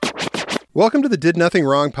Welcome to the Did Nothing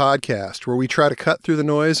Wrong podcast, where we try to cut through the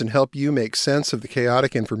noise and help you make sense of the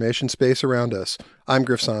chaotic information space around us. I'm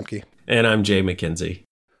Griff Somke. And I'm Jay McKenzie.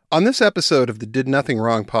 On this episode of the Did Nothing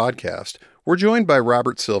Wrong podcast, we're joined by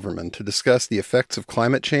Robert Silverman to discuss the effects of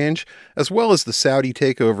climate change, as well as the Saudi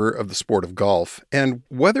takeover of the sport of golf, and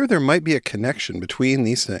whether there might be a connection between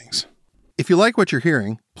these things. If you like what you're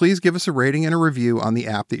hearing, please give us a rating and a review on the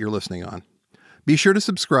app that you're listening on. Be sure to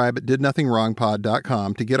subscribe at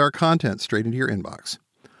didnothingwrongpod.com to get our content straight into your inbox.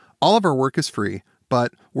 All of our work is free,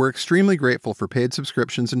 but we're extremely grateful for paid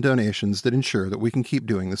subscriptions and donations that ensure that we can keep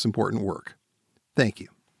doing this important work. Thank you.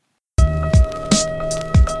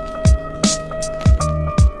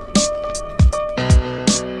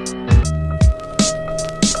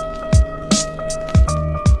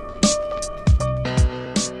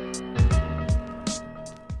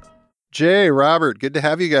 Jay, Robert, good to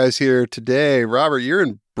have you guys here today. Robert, you're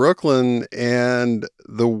in Brooklyn and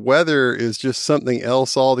the weather is just something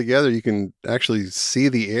else altogether. You can actually see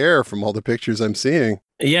the air from all the pictures I'm seeing.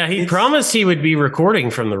 Yeah, he promised he would be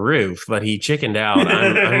recording from the roof, but he chickened out.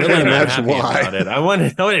 I'm really not happy about it. I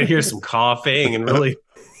wanted to hear some coughing and really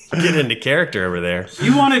get into character over there.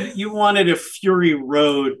 You wanted a Fury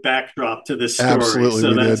Road backdrop to this story. Absolutely,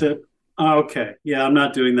 so that's it. Oh, okay. Yeah, I'm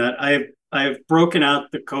not doing that. I have broken out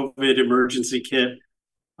the COVID emergency kit.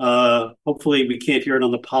 Hopefully we can't hear it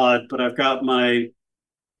on the pod, but I've got my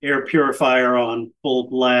air purifier on full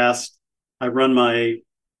blast. I run my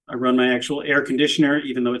actual air conditioner,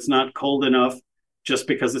 even though it's not cold enough, just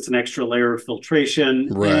because it's an extra layer of filtration.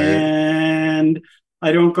 Right. And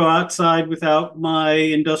I don't go outside without my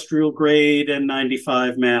industrial grade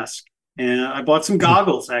N95 mask. And I bought some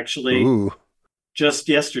goggles actually just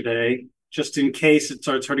yesterday, just in case it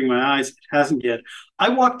starts hurting my eyes. It hasn't yet. I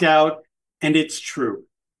walked out, and it's true.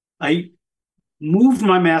 I moved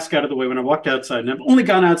my mask out of the way when I walked outside, and I've only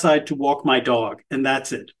gone outside to walk my dog, and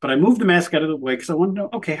that's it. But I moved the mask out of the way because I wanted to know,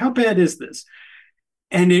 okay, how bad is this?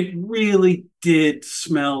 And it really did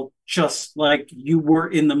smell just like you were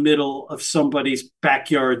in the middle of somebody's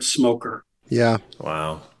backyard smoker. Yeah.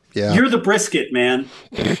 Wow. Yeah. You're the brisket, man.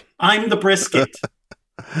 I'm the brisket.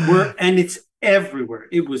 And it's everywhere.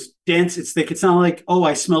 It was dense. It's thick. It's not like, oh,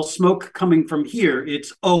 I smell smoke coming from here.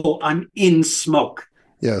 It's, oh, I'm in smoke.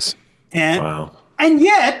 Yes. And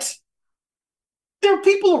yet, there are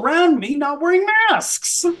people around me not wearing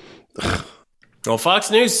masks. Well,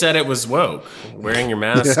 Fox News said it was woke. Wearing your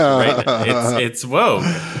mask, right? It's woke.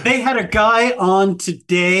 They had a guy on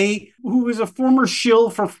today who was a former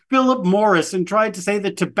shill for Philip Morris and tried to say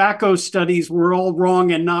that tobacco studies were all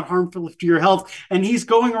wrong and not harmful to your health. And he's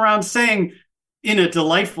going around saying, in a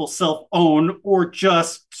delightful self-own or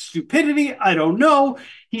just stupidity, I don't know,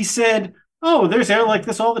 he said, oh, there's air like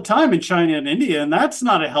this all the time in China and India, and that's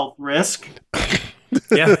not a health risk.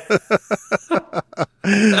 Yeah.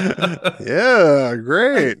 Yeah,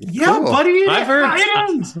 great. Yeah, cool. buddy.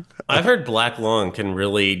 I've heard black lung can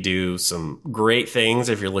really do some great things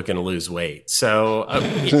if you're looking to lose weight. So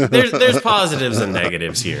there's positives and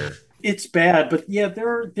negatives here. It's bad, but yeah,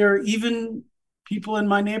 there are even people in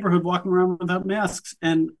my neighborhood walking around without masks.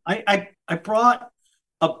 And I brought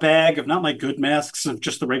a bag of not my good masks, of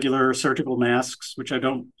just the regular surgical masks, which I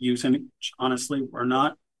don't use any, honestly, are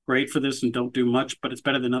not great for this and don't do much, but it's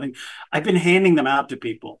better than nothing. I've been handing them out to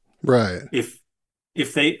people. Right. If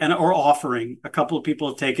they, or offering. A couple of people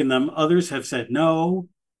have taken them. Others have said no,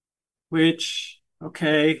 which,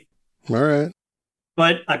 okay. All right.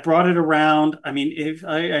 But I brought it around. I mean, if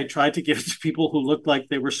I tried to give it to people who looked like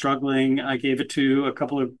they were struggling. I gave it to a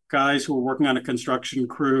couple of guys who were working on a construction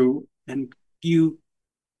crew. And you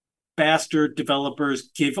bastard developers,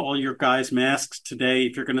 give all your guys masks today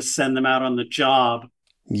if you're going to send them out on the job.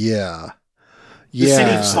 Yeah. The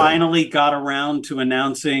city finally got around to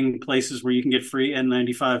announcing places where you can get free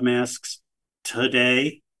N95 masks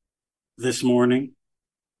today, this morning.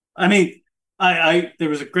 I mean, there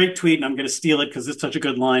was a great tweet, and I'm going to steal it because it's such a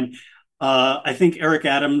good line. I think Eric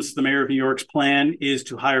Adams, the mayor of New York's plan is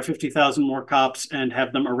to hire 50,000 more cops and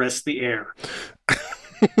have them arrest the air.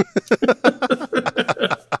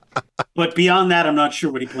 But beyond that, I'm not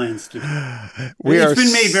sure what he plans to do. It's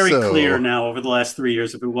been made very clear now over the last 3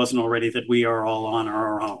 years, if it wasn't already, that we are all on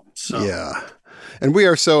our own. So. Yeah. And we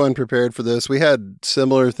are so unprepared for this. We had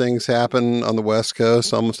similar things happen on the West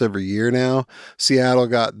Coast almost every year now. Seattle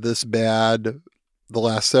got this bad the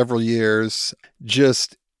last several years.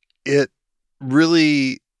 Just, it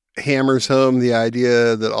really hammers home the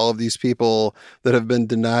idea that all of these people that have been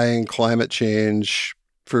denying climate change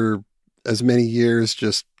for as many years,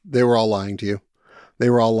 just, they were all lying to you. They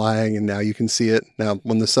were all lying, and now you can see it. Now,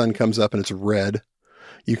 when the sun comes up and it's red,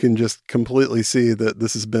 you can just completely see that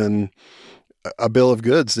this has been a bill of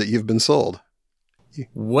goods that you've been sold.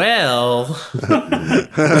 Well,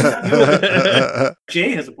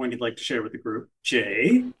 Jay has a point he'd like to share with the group.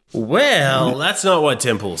 Jay? Well, that's not what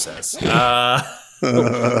Tim Pool says.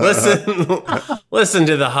 Listen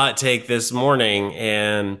to the hot take this morning,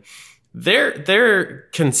 and their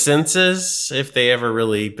consensus, if they ever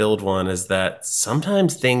really build one, is that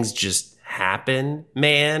sometimes things just happen,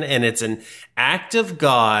 man, and it's an act of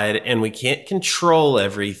God, and we can't control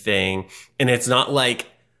everything, and it's not like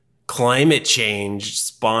climate change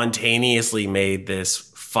spontaneously made this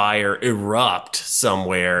fire erupt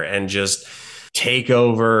somewhere and just take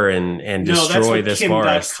over and destroy this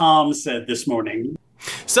forest. Kim.com said this morning.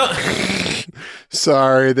 So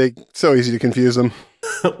sorry, so easy to confuse them.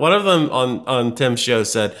 One of them on Tim's show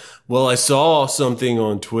said, well, I saw something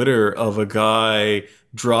on Twitter of a guy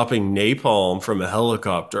dropping napalm from a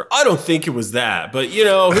helicopter. I don't think it was that, but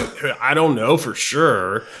I don't know for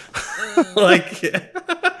sure.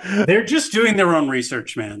 They're just doing their own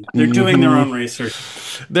research, man. They're doing their own research.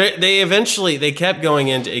 They kept going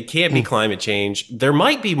into, it can't be climate change. There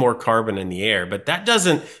might be more carbon in the air, but that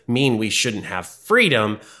doesn't mean we shouldn't have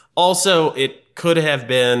freedom. Also, it could have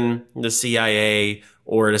been the CIA,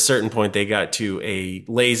 or at a certain point they got to a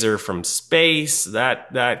laser from space.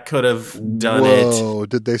 That could have done it. Whoa,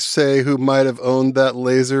 did they say who might have owned that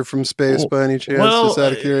laser from space by any chance? Just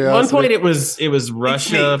out of curiosity. At one point it was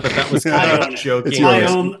Russia, but that was kind of joking.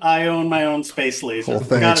 I own my own space laser. Well,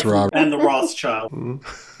 thanks, Robert. And the Rothschild.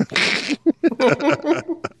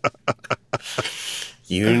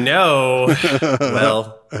 Well,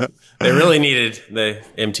 they really needed the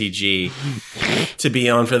MTG to be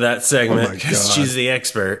on for that segment because she's the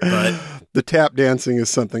expert. But the tap dancing is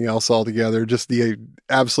something else altogether. Just the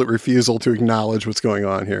absolute refusal to acknowledge what's going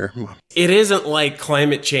on here. It isn't like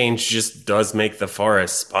climate change just does make the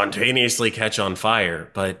forest spontaneously catch on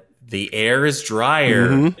fire, but the air is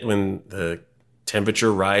drier when the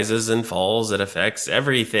temperature rises and falls. It affects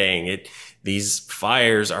everything. These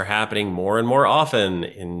fires are happening more and more often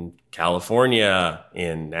in California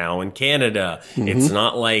and now in Canada. It's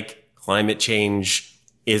not like climate change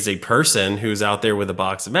is a person who's out there with a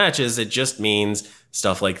box of matches. It just means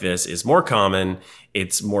stuff like this is more common.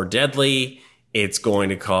 It's more deadly. It's going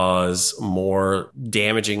to cause more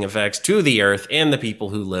damaging effects to the earth and the people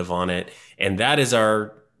who live on it. And that is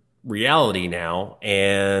our reality now.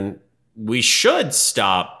 And we should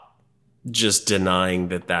stop just denying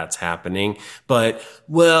that that's happening. But,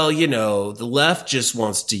 the left just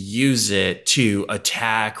wants to use it to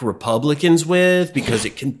attack Republicans with because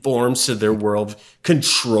it conforms to their world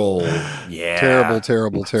control. Yeah.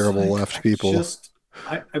 Terrible left people.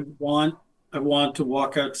 I want to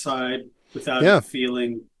walk outside without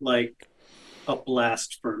feeling like a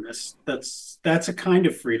blast furnace. That's a kind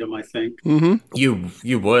of freedom, I think.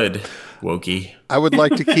 You would, Wokey. I would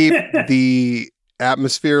like to keep the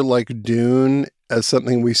atmosphere like Dune as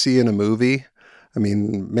something we see in a movie. I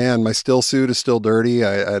mean, man, my still suit is still dirty.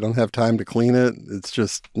 I don't have time to clean it. It's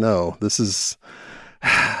just, no, this is,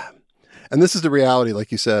 and this is the reality.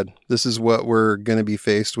 Like you said, this is what we're going to be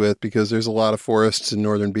faced with because there's a lot of forests in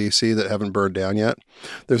northern BC that haven't burned down yet.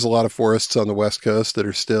 There's a lot of forests on the West Coast that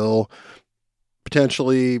are still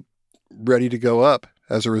potentially ready to go up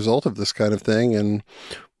as a result of this kind of thing. And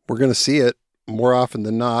we're going to see it more often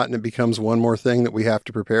than not, and it becomes one more thing that we have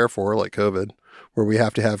to prepare for, like COVID, where we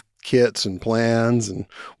have to have kits and plans. And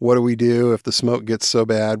what do we do if the smoke gets so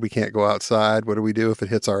bad we can't go outside? What do we do if it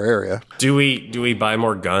hits our area? Do we buy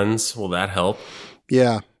more guns? Will that help?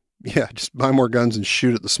 Yeah, just buy more guns and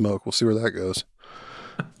shoot at the smoke. We'll see where that goes.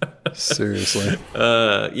 Seriously.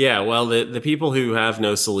 Well, the people who have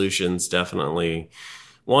no solutions definitely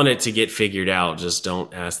want it to get figured out. Just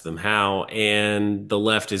don't ask them how. And the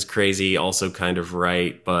left is crazy, also kind of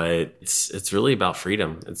right, but it's really about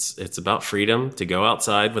freedom. It's about freedom to go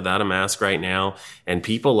outside without a mask right now. And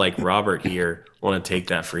people like Robert here want to take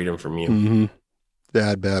that freedom from you.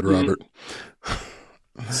 Bad Robert.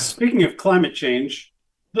 Speaking of climate change,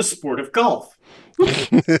 the sport of golf.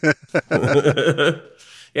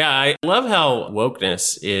 Yeah, I love how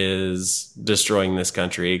wokeness is destroying this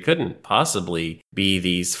country. It couldn't possibly be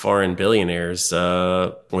these foreign billionaires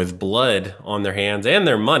with blood on their hands and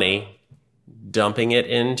their money dumping it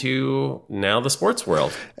into now the sports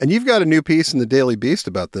world. And you've got a new piece in the Daily Beast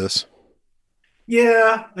about this.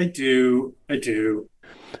 Yeah, I do.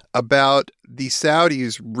 About the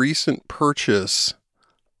Saudis' recent purchase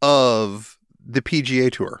of the PGA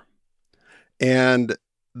Tour. And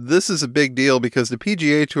this is a big deal because the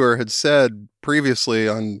PGA Tour had said previously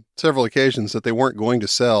on several occasions that they weren't going to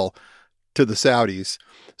sell to the Saudis.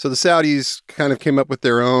 So the Saudis kind of came up with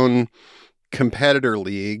their own competitor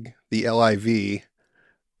league, the LIV,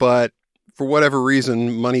 but for whatever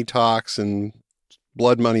reason, money talks and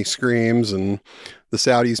blood money screams, and the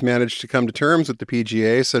Saudis managed to come to terms with the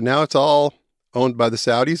PGA. So now it's all owned by the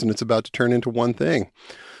Saudis, and it's about to turn into one thing.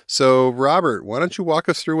 So, Robert, why don't you walk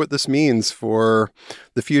us through what this means for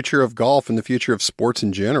the future of golf and the future of sports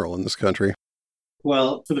in general in this country?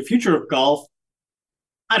 Well, for the future of golf,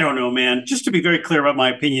 I don't know, man. Just to be very clear about my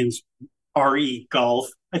opinions, RE golf.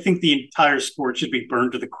 I think the entire sport should be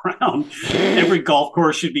burned to the ground. Every golf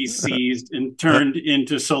course should be seized and turned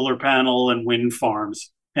into solar panel and wind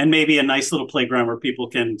farms. And maybe a nice little playground where people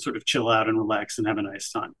can sort of chill out and relax and have a nice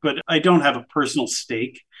time. But I don't have a personal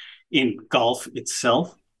stake in golf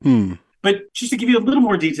itself. But just to give you a little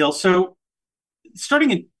more detail, so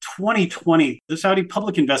starting in 2020, the Saudi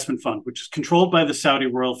Public Investment Fund, which is controlled by the Saudi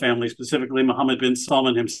royal family, specifically Mohammed bin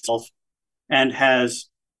Salman himself, and has,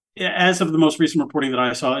 as of the most recent reporting that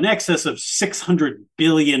I saw, in excess of $600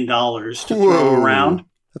 billion to throw around.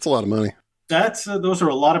 That's a lot of money. Those are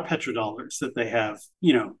a lot of petrodollars that they have,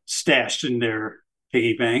 stashed in their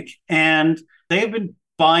piggy bank. And they have been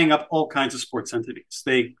buying up all kinds of sports entities.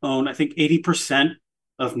 They own, I think, 80%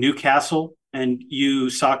 of Newcastle, and you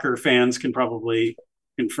soccer fans can probably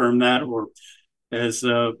confirm that, or as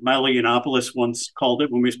Milo Yiannopoulos once called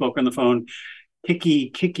it when we spoke on the phone,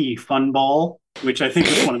 kicky fun ball, which I think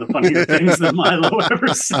is one of the funnier things that Milo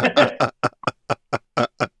ever said.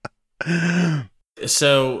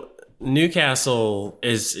 So Newcastle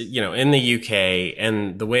is, in the UK,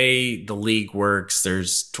 and the way the league works,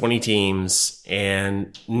 there's 20 teams,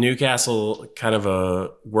 and Newcastle, kind of a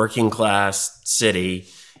working class city,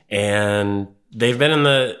 and they've been in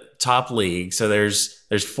the top league. So there's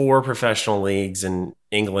 4 professional leagues in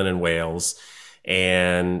England and Wales,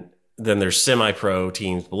 and then there's semi-pro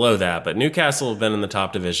teams below that. But Newcastle have been in the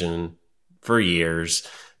top division for years,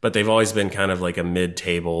 but they've always been kind of like a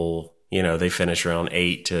mid-table, they finish around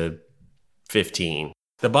 8 to 15.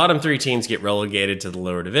 The bottom 3 teams get relegated to the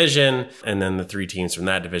lower division, and then the 3 teams from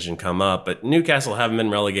that division come up. But Newcastle haven't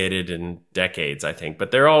been relegated in decades, I think,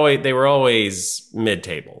 but they were always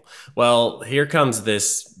mid-table. Well, here comes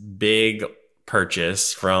this big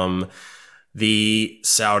purchase from the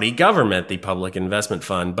Saudi government, the Public Investment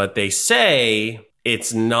Fund, but they say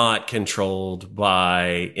it's not controlled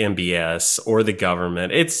by MBS or the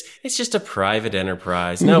government. It's just a private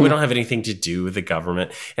enterprise. No, we don't have anything to do with the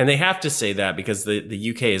government. And they have to say that because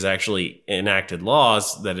the UK has actually enacted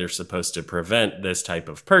laws that are supposed to prevent this type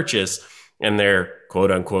of purchase, and they're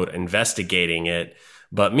quote unquote investigating it.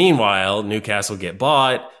 But meanwhile, Newcastle get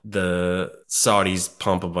bought. The Saudis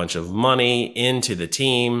pump a bunch of money into the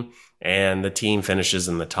team, and the team finishes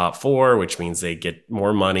in the top 4, which means they get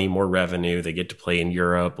more money, more revenue. They get to play in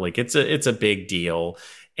Europe. Like it's a big deal.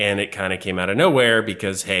 And it kind of came out of nowhere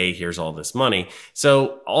because, hey, here's all this money.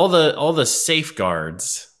 So all the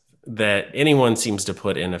safeguards that anyone seems to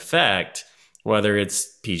put in effect, whether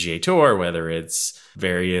it's PGA Tour, whether it's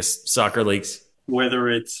various soccer leagues, whether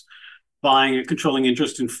it's buying a controlling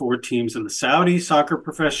interest in 4 teams in the Saudi Soccer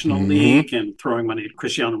Professional League and throwing money at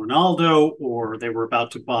Cristiano Ronaldo, or they were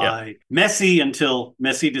about to buy Messi until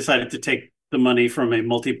Messi decided to take the money from a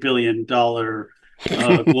multi-billion-dollar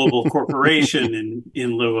global corporation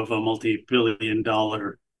in lieu of a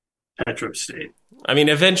multi-billion-dollar petro state. I mean,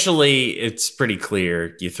 eventually it's pretty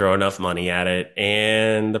clear. You throw enough money at it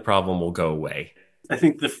and the problem will go away. I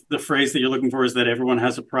think the phrase that you're looking for is that everyone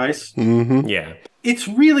has a price. Yeah. It's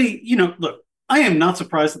really, look, I am not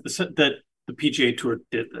surprised that the PGA Tour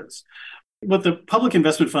did this. What the Public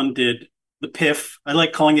Investment Fund did, the PIF, I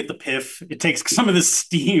like calling it the PIF. It takes some of the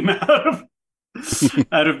steam out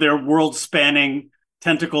of their world-spanning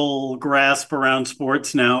tentacle grasp around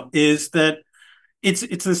sports now, is that it's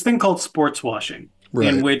this thing called sportswashing.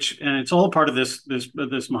 Right. And it's all a part of this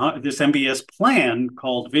MBS plan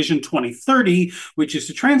called Vision 2030, which is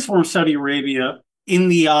to transform Saudi Arabia in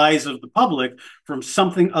the eyes of the public from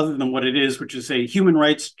something other than what it is, which is a human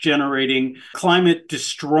rights generating, climate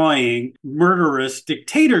destroying, murderous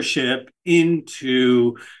dictatorship,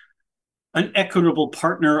 into an equitable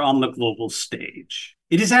partner on the global stage.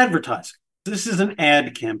 It is advertising. This is an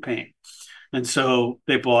ad campaign. And so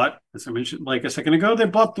they bought, as I mentioned like a second ago, they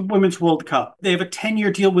bought the Women's World Cup. They have a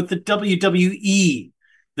 10-year deal with the WWE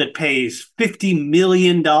that pays $50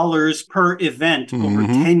 million per event over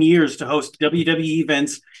 10 years to host WWE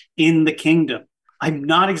events in the kingdom. I'm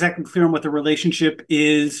not exactly clear on what the relationship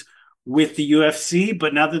is with the UFC,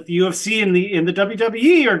 but now that the UFC and the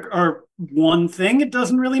WWE are one thing, it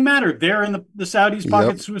doesn't really matter. They're in the Saudis'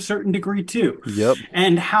 pockets to a certain degree too. Yep.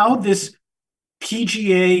 And how this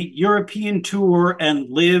PGA, European Tour, and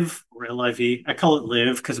Live, or LIV, I call it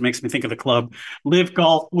Live because it makes me think of the club. Live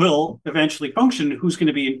Golf will eventually function. Who's going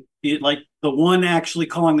to be like the one actually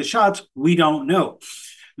calling the shots? We don't know.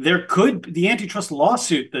 There could the antitrust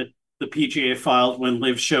lawsuit that the PGA filed when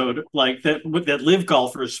Live showed like that Live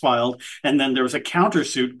golfers filed, and then there was a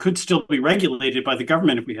countersuit could still be regulated by the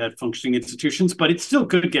government if we had functioning institutions, but it still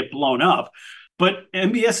could get blown up. But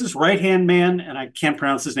MBS's right hand man, and I can't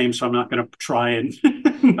pronounce his name, so I'm not going to try and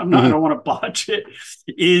I don't want to botch it,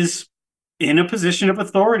 is in a position of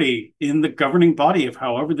authority in the governing body of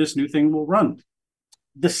however this new thing will run.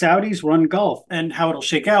 The Saudis run golf, and how it'll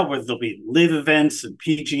shake out, whether there'll be live events and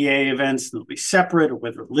PGA events, and they'll be separate, or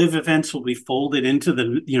whether live events will be folded into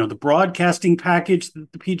the broadcasting package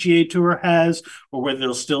that the PGA Tour has, or whether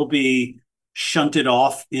they'll still be shunted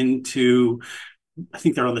off into, I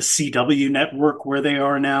think they're on the CW network where they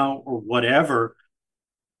are now, or whatever.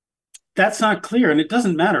 That's not clear, and it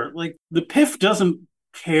doesn't matter. Like, the PIF doesn't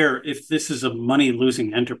care if this is a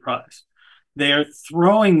money-losing enterprise. They are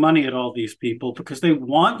throwing money at all these people because they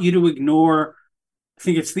want you to ignore, I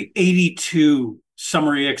think it's the 82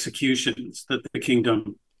 summary executions that the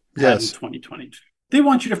kingdom had in 2022. They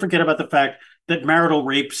want you to forget about the fact that marital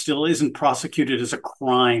rape still isn't prosecuted as a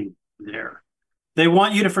crime there. They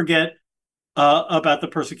want you to forget about the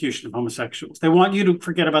persecution of homosexuals. They want you to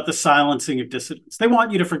forget about the silencing of dissidents. They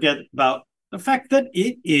want you to forget about the fact that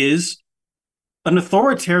it is an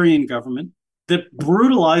authoritarian government that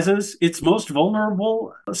brutalizes its most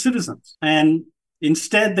vulnerable citizens. And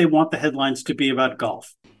instead, they want the headlines to be about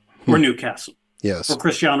golf or Newcastle, or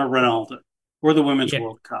Cristiano Ronaldo, or the Women's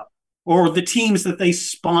World Cup, or the teams that they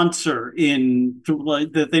sponsor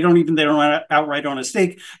that they don't outright own a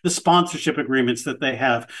stake, the sponsorship agreements that they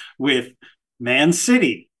have with Man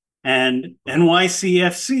City and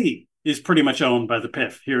NYCFC is pretty much owned by the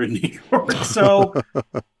PIF here in New York. So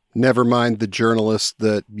never mind the journalists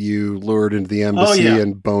that you lured into the embassy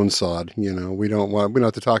and bonesawed. We don't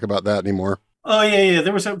have to talk about that anymore. Oh yeah.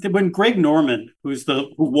 There was when Greg Norman, who was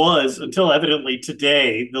until evidently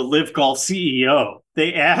today the Live Golf CEO,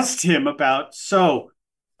 they asked him about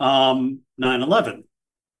 9/11.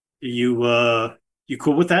 You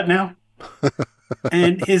cool with that now?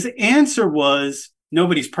 And his answer was,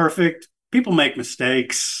 nobody's perfect. People make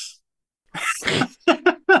mistakes.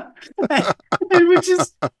 Which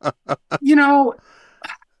is,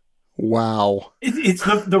 wow. It's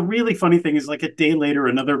the really funny thing is, like, a day later,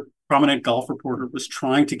 another prominent golf reporter was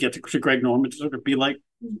trying to get to Greg Norman to sort of be like,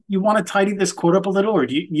 you want to tidy this quote up a little, or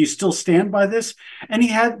do you still stand by this? And he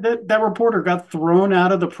had that reporter got thrown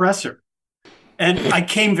out of the presser. And I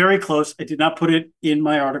came very close. I did not put it in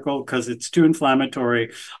my article because it's too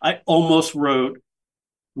inflammatory. I almost wrote,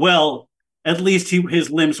 well, at least his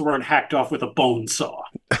limbs weren't hacked off with a bone saw.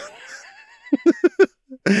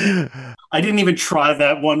 I didn't even try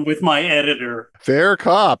that one with my editor. Fair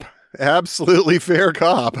cop. Absolutely fair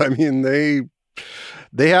cop. I mean, they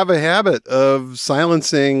have a habit of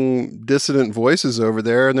silencing dissident voices over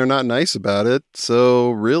there, and they're not nice about it. So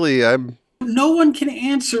really, no one can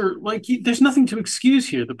answer. Like, there's nothing to excuse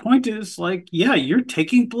here. The point is, like, yeah, you're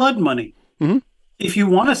taking blood money. Mm-hmm. If you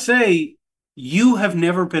want to say you have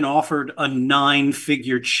never been offered a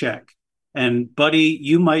 9-figure check, and buddy,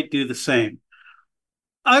 you might do the same,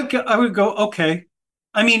 I would go, okay.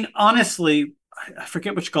 I mean, honestly, I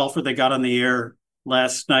forget which golfer they got on the air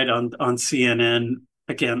last night on CNN.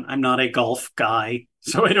 Again, I'm not a golf guy,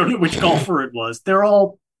 so I don't know which golfer it was. They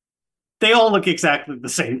all look exactly the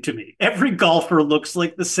same to me. Every golfer looks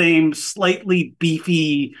like the same slightly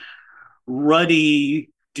beefy, ruddy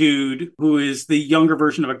dude who is the younger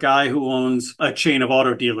version of a guy who owns a chain of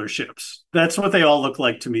auto dealerships. That's what they all look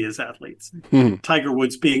like to me as athletes. Tiger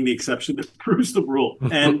Woods being the exception that proves the rule.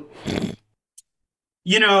 And,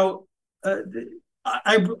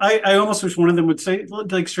 I almost wish one of them would say,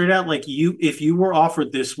 like, straight out, like, if you were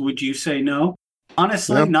offered this, would you say no?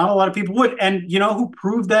 Honestly, not a lot of people would. And you know who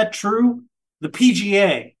proved that true? The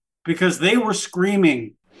PGA, because they were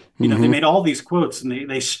screaming. They made all these quotes, and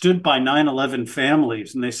they stood by 9/11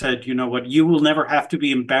 families, and they said, you know what, you will never have to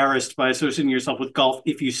be embarrassed by associating yourself with golf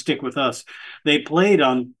if you stick with us. They played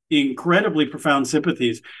on incredibly profound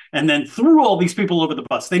sympathies and then threw all these people over the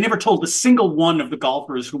bus. They never told a single one of the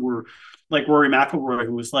golfers who were like Rory McIlroy,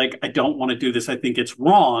 who was like, I don't want to do this, I think it's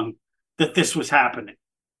wrong, that this was happening.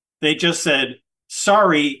 They just said,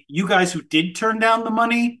 sorry, you guys who did turn down the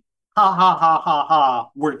money, ha, ha, ha, ha, ha,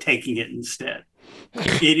 we're taking it instead.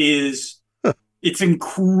 It's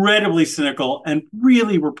incredibly cynical and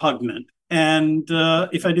really repugnant. And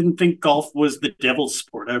if I didn't think golf was the devil's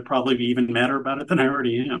sport, I would probably be even madder about it than I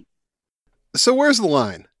already am. So where's the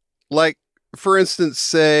line? Like, for instance,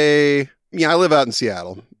 say, I live out in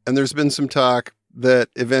Seattle, and there's been some talk that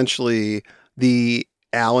eventually the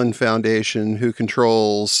Allen Foundation, who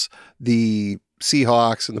controls the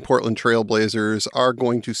Seahawks and the Portland Trail Blazers, are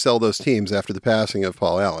going to sell those teams after the passing of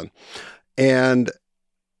Paul Allen. And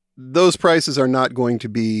those prices are not going to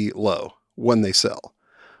be low when they sell.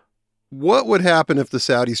 What would happen if the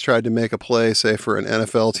Saudis tried to make a play, say, for an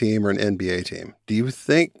NFL team or an NBA team? Do you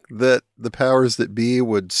think that the powers that be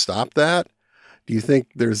would stop that? Do you think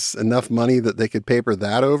there's enough money that they could paper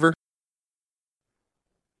that over?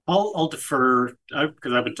 I'll defer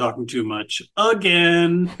because I've been talking too much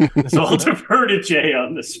again. So I'll defer to Jay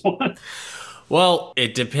on this one. Well,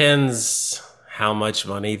 it depends how much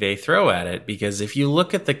money they throw at it, because if you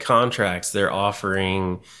look at the contracts they're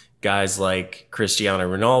offering guys like Cristiano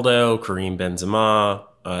Ronaldo, Karim Benzema,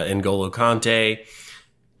 N'Golo Kante,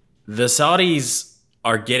 the Saudis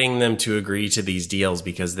are getting them to agree to these deals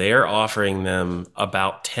because they are offering them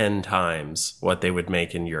about 10 times what they would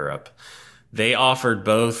make in Europe. They offered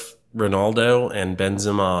both Ronaldo and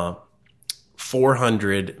Benzema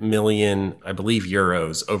 400 million, I believe,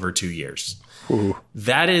 euros over 2 years. Ooh.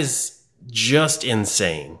 That is just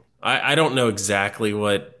insane. I don't know exactly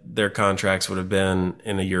what their contracts would have been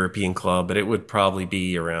in a European club, but it would probably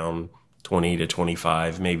be around 20 to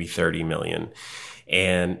 25, maybe 30 million.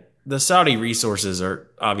 And the Saudi resources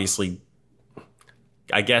are obviously,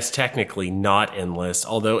 I guess, technically not endless,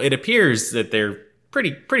 although it appears that they're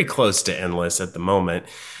pretty close to endless at the moment.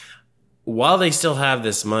 While they still have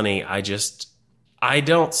this money, I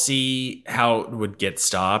don't see how it would get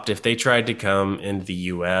stopped. If they tried to come into the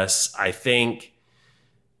U.S., I think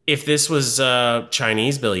if this was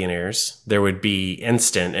Chinese billionaires, there would be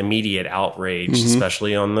instant, immediate outrage,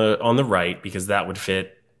 especially on the right, because that would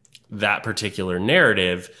fit that particular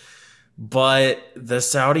narrative. But the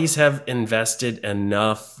Saudis have invested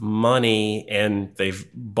enough money and they've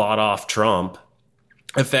bought off Trump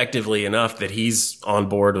effectively enough that he's on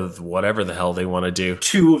board with whatever the hell they want to do.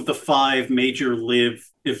 2 of the 5 major live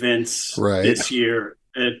events this year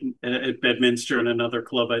at Bedminster and another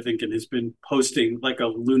club, I think, and has been posting like a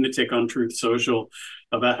lunatic on Truth Social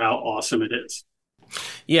about how awesome it is.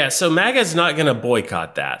 Yeah, so MAGA's not going to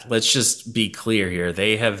boycott that. Let's just be clear here.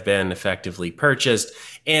 They have been effectively purchased,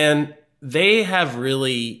 and they have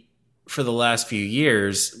really, for the last few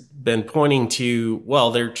years, been pointing to,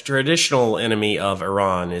 well, their traditional enemy of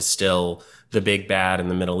Iran is still the big bad in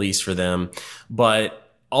the Middle East for them. But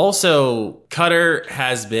also, Qatar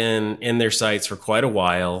has been in their sights for quite a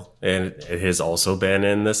while, and it has also been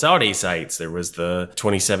in the Saudi sights. There was the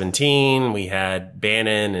 2017, we had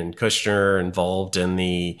Bannon and Kushner involved in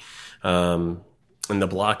the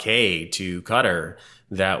blockade to Qatar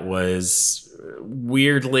that was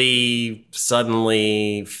weirdly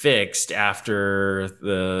suddenly fixed after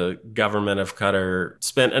the government of Qatar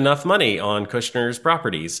spent enough money on Kushner's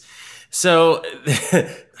properties. So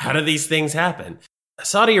how do these things happen?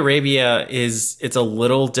 Saudi Arabia it's a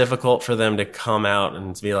little difficult for them to come out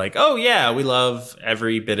and be like, oh yeah, we love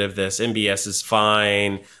every bit of this. MBS is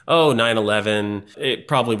fine. Oh, 9/11, it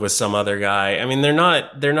probably was some other guy. I mean, they're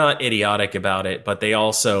not idiotic about it, but they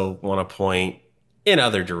also want to point in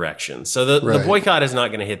other directions. So the boycott is not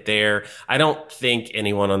going to hit there. I don't think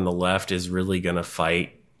anyone on the left is really going to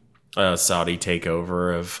fight a Saudi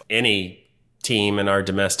takeover of any team in our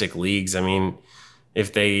domestic leagues. I mean,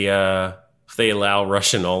 if they allow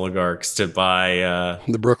Russian oligarchs to buy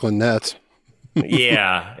the Brooklyn Nets.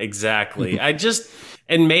 Yeah, exactly.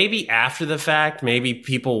 And maybe after the fact, maybe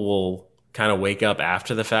people will kind of wake up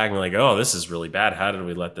after the fact and be like, oh, this is really bad. How did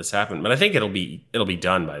we let this happen? But I think it'll be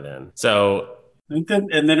done by then. So and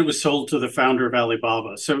then it was sold to the founder of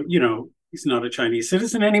Alibaba. So, he's not a Chinese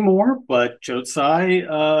citizen anymore, but Joe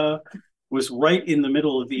Tsai was right in the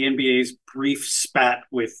middle of the NBA's brief spat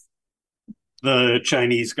with the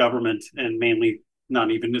Chinese government, and mainly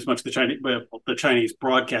not even as much the Chinese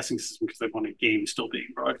broadcasting system, because they wanted games still being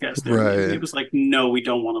broadcast there. Right. It was like, no, we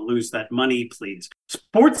don't want to lose that money, please.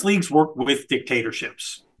 Sports leagues work with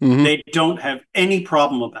dictatorships. They don't have any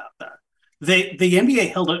problem about that. The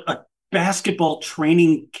NBA held a basketball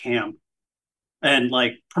training camp and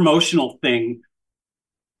like promotional thing,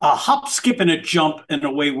 a hop, skip, and a jump in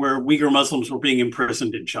a way where Uyghur Muslims were being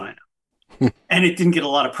imprisoned in China. And it didn't get a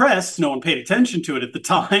lot of press. No one paid attention to it at the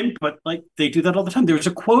time, but like they do that all the time. There was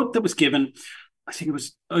a quote that was given, I think it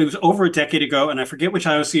was over a decade ago, and I forget which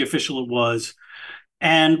IOC official it was.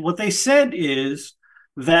 And what they said is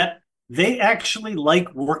that they actually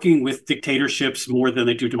like working with dictatorships more than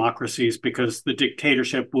they do democracies, because the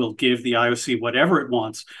dictatorship will give the IOC whatever it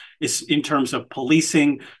wants is in terms of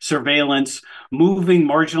policing, surveillance, moving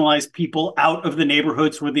marginalized people out of the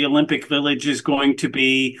neighborhoods where the Olympic Village is going to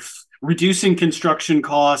be, reducing construction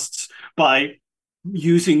costs by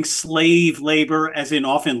using slave labor, as in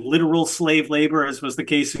often literal slave labor, as was the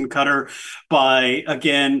case in Qatar, by,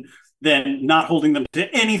 again, then not holding them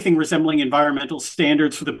to anything resembling environmental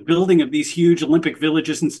standards for the building of these huge Olympic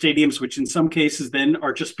villages and stadiums, which in some cases then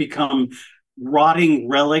are just become rotting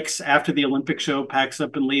relics after the Olympic show packs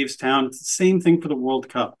up and leaves town. It's the same thing for the World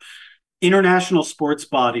Cup. International sports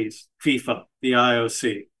bodies, FIFA, the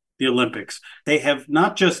IOC, the Olympics, they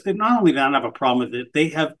not only not have a problem with it, they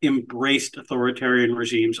have embraced authoritarian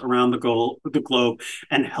regimes around the globe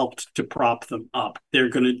and helped to prop them up.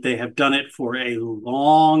 They have done it for a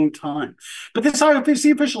long time. But this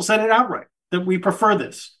IOC official said it outright, that we prefer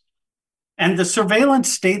this. And the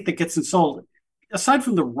surveillance state that gets installed, aside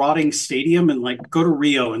from the rotting stadium, and like go to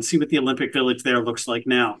Rio and see what the Olympic Village there looks like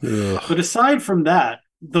now. Ugh. But aside from that,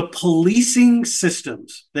 the policing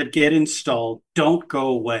systems that get installed don't go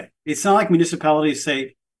away. It's not like municipalities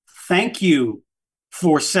say, thank you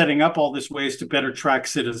for setting up all this ways to better track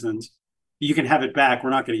citizens. You can have it back.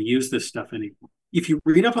 We're not going to use this stuff anymore. If you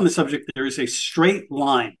read up on the subject, there is a straight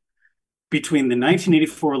line between the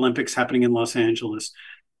 1984 Olympics happening in Los Angeles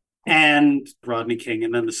and Rodney King,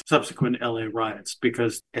 and then the subsequent LA riots,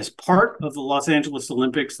 because as part of the Los Angeles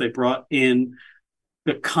Olympics, they brought in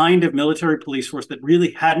the kind of military police force that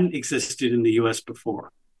really hadn't existed in the U.S.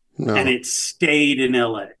 before. No. And it stayed in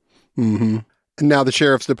L.A. Mm-hmm. And now the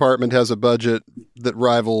sheriff's department has a budget that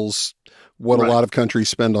rivals what a lot of countries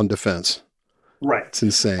spend on defense. Right. It's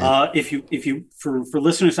insane. If you for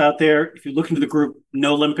listeners out there, if you look into the group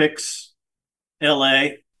No Olympics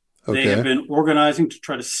L.A., they have been organizing to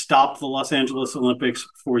try to stop the Los Angeles Olympics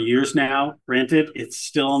for years now. Granted, it's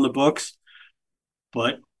still on the books,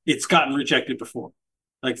 but it's gotten rejected before.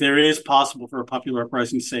 Like, there is possible for a popular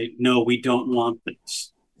uprising to say, no, we don't want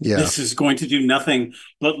this. Yeah. This is going to do nothing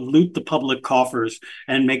but loot the public coffers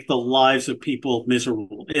and make the lives of people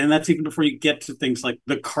miserable. And that's even before you get to things like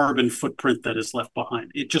the carbon footprint that is left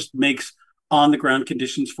behind. It just makes on-the-ground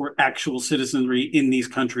conditions for actual citizenry in these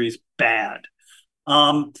countries bad.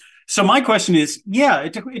 So my question is,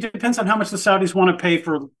 it depends on how much the Saudis want to pay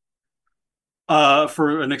for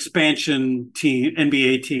an expansion team,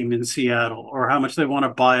 NBA team in Seattle, or how much they want to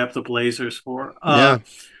buy up the Blazers for.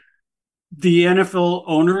 The NFL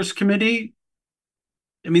Owners Committee,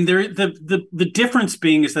 I mean, the difference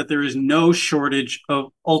being is that there is no shortage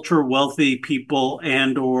of ultra wealthy people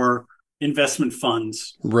and or investment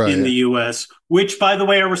funds in the U.S., which, by the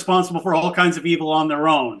way, are responsible for all kinds of evil on their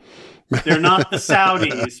own. They're not the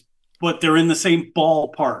Saudis, but they're in the same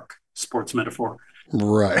ballpark. Sports metaphor.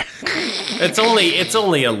 Right. It's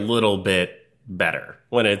only a little bit better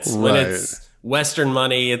when it's Western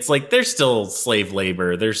money. It's like there's still slave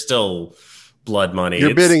labor. There's still blood money.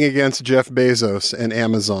 You're bidding against Jeff Bezos and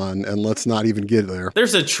Amazon, and let's not even get there.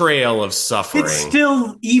 There's a trail of suffering. It's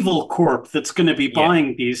still Evil Corp that's going to be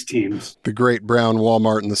buying these teams. The great brown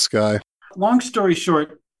Walmart in the sky. Long story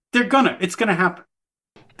short, it's going to happen.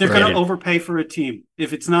 They're going to overpay for a team.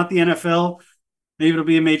 If it's not the NFL, maybe it'll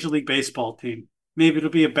be a Major League Baseball team. Maybe it'll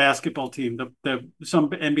be a basketball team, some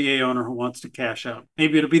NBA owner who wants to cash out.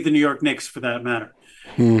 Maybe it'll be the New York Knicks, for that matter.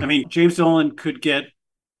 I mean, James Dolan could get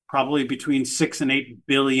probably between $6 and $8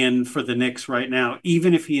 billion for the Knicks right now,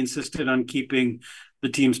 even if he insisted on keeping the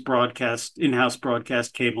team's in-house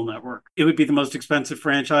broadcast cable network. It would be the most expensive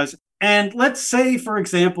franchise. And let's say, for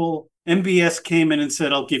example, MBS came in and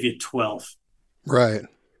said, "I'll give you 12." Right.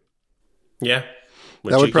 Yeah.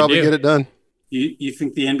 That would probably get it done. You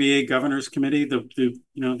think the NBA Governors Committee,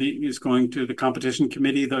 is going to the competition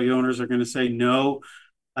committee, the owners are going to say, "No,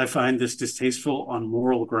 I find this distasteful on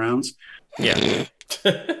moral grounds"? Yeah.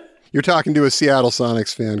 You're talking to a Seattle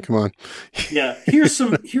Sonics fan. Come on. Yeah. Here's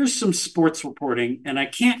some sports reporting, and I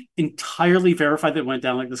can't entirely verify that it went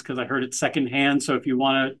down like this because I heard it secondhand. So if you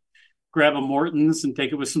want to grab a Morton's and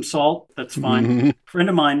take it with some salt, that's fine. Mm-hmm. A friend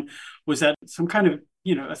of mine was at some kind of,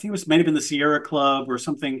 I think it might have been the Sierra Club or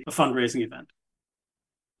something, a fundraising event.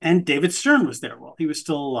 And David Stern was there while he was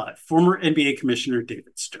still alive, former NBA commissioner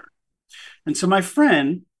David Stern. And so my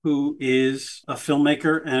friend, who is a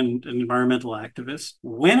filmmaker and an environmental activist,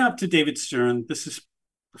 went up to David Stern. This is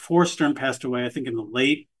before Stern passed away, I think in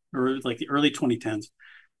the early 2010s. And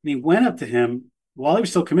he went up to him while he was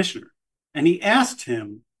still commissioner. And he asked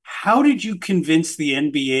him, "How did you convince the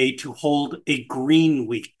NBA to hold a green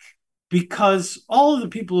week?" because all of the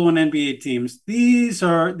people who own NBA teams, these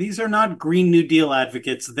are not Green New Deal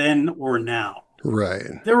advocates then or now. Right.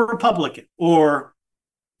 They're Republican or,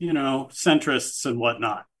 centrists and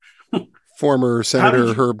whatnot. Former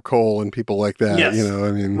Senator Herb Kohl and people like that. Yes.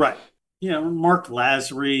 Right. Mark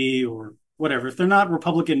Lazary or whatever. If they're not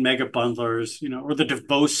Republican mega bundlers, or the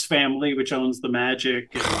DeVos family, which owns the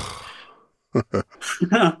Magic. Or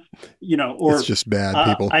it's just bad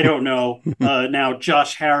people. I don't know. Now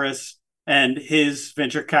Josh Harris and his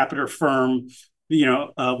venture capital firm,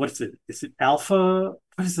 what is it? Is it Alpha?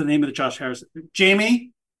 What is the name of the Josh Harris?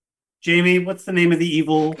 Jamie, what's the name of the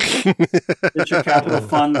evil venture capital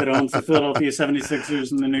fund that owns the Philadelphia 76ers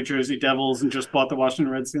and the New Jersey Devils and just bought the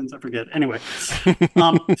Washington Redskins? I forget. Anyway,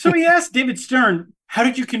 so he asked David Stern, how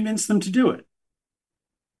did you convince them to do it?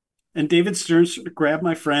 And David Stern sort of grabbed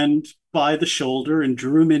my friend by the shoulder and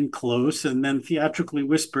drew him in close and then theatrically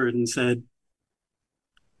whispered and said,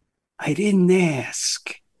 I didn't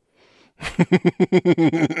ask.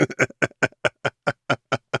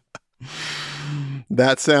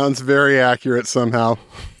 That sounds very accurate somehow.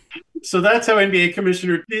 So that's how NBA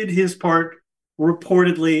Commissioner did his part,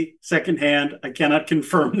 reportedly secondhand. I cannot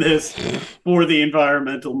confirm this for the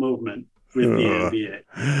environmental movement with the NBA.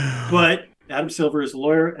 But Adam Silver is a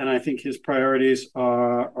lawyer, and I think his priorities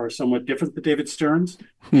are somewhat different than David Stern's.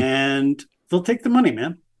 And they'll take the money,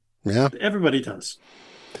 man. Yeah. Everybody does.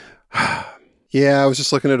 Yeah, I was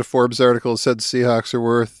just looking at a Forbes article that said the Seahawks are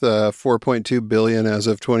worth $4.2 billion as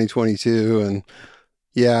of 2022. And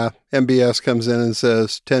yeah, MBS comes in and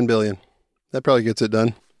says $10 billion. That probably gets it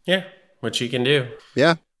done. Yeah, what you can do.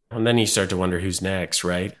 Yeah. And then you start to wonder who's next,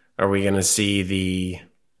 right? Are we going to see the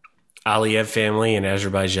Aliyev family in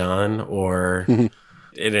Azerbaijan or, and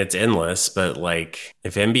it's endless, but like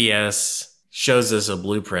if MBS shows us a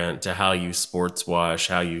blueprint to how you sports wash,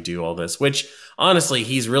 how you do all this, which honestly,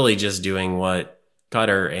 he's really just doing what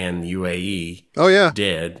Qatar and UAE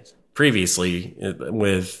did previously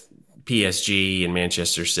with PSG and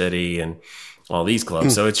Manchester City and all these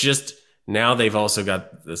clubs. So it's just now they've also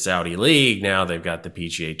got the Saudi League. Now they've got the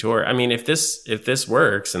PGA Tour. I mean, if this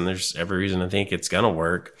works, and there's every reason to think it's going to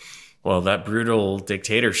work, well, that brutal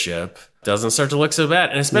dictatorship doesn't start to look so bad.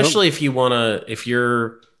 And especially if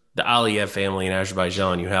you're the Aliyev family in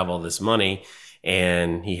Azerbaijan, you have all this money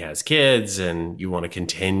and he has kids and you want to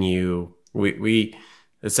continue. We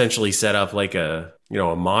essentially set up like a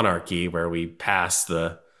monarchy where we pass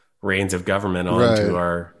the reins of government on to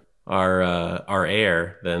our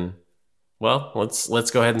heir. Then, well, let's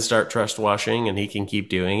go ahead and start trust washing and he can keep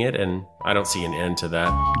doing it. And I don't see an end to that.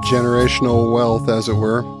 Generational wealth, as it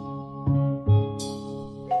were.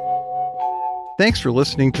 Thanks for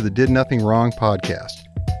listening to the Did Nothing Wrong podcast.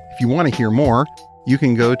 If you want to hear more, you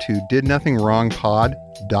can go to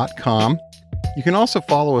didnothingrongpod.com. You can also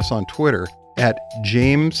follow us on Twitter at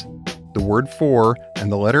James, the word 4,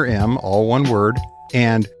 and the letter M, all one word,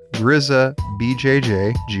 and Grizza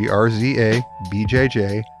BJJ, Grza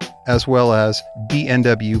BJJ, as well as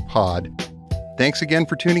DNW Pod. Thanks again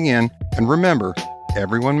for tuning in, and remember,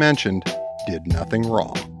 everyone mentioned did nothing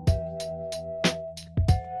wrong.